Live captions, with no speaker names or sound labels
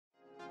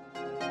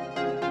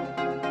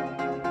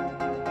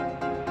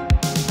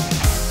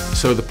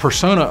So the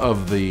persona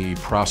of the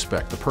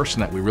prospect, the person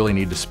that we really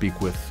need to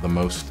speak with the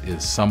most,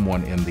 is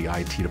someone in the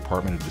IT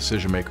department, a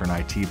decision maker in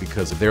IT,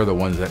 because they're the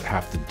ones that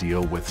have to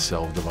deal with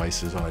cell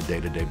devices on a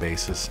day-to-day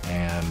basis,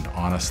 and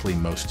honestly,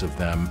 most of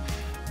them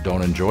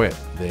don't enjoy it.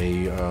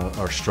 They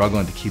are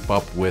struggling to keep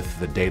up with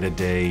the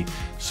day-to-day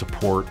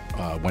support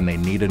when they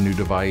need a new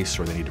device,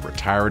 or they need to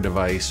retire a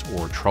device,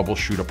 or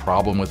troubleshoot a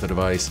problem with a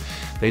device.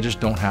 They just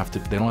don't have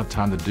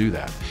time to do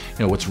that.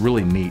 You know, what's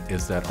really neat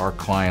is that our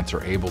clients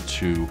are able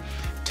to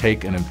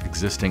take an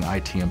existing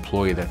IT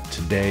employee that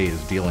today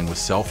is dealing with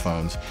cell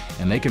phones,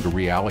 and they can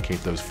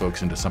reallocate those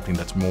folks into something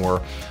that's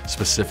more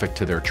specific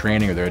to their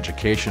training or their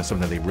education,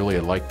 something that they really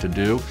like to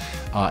do,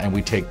 and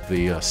we take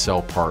the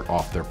cell part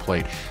off their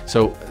plate.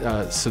 So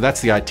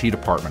that's the IT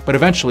department. But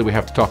eventually we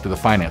have to talk to the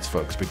finance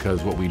folks,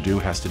 because what we do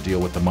has to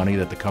deal with the money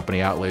that the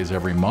company outlays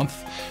every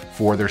month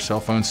for their cell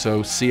phones.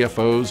 So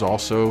CFOs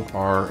also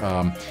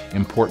are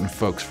important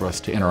folks for us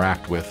to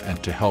interact with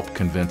and to help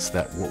convince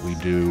that what we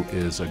do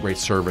is a great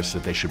service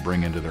that they should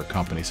bring into their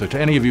company. So to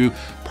any of you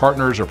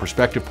partners or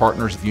prospective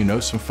partners, if you know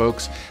some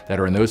folks that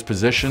are in those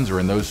positions or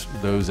in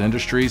those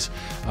industries,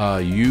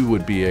 you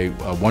would be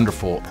a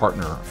wonderful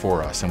partner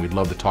for us, and we'd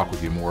love to talk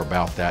with you more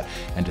about that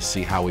and to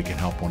see how we can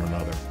help one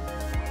another.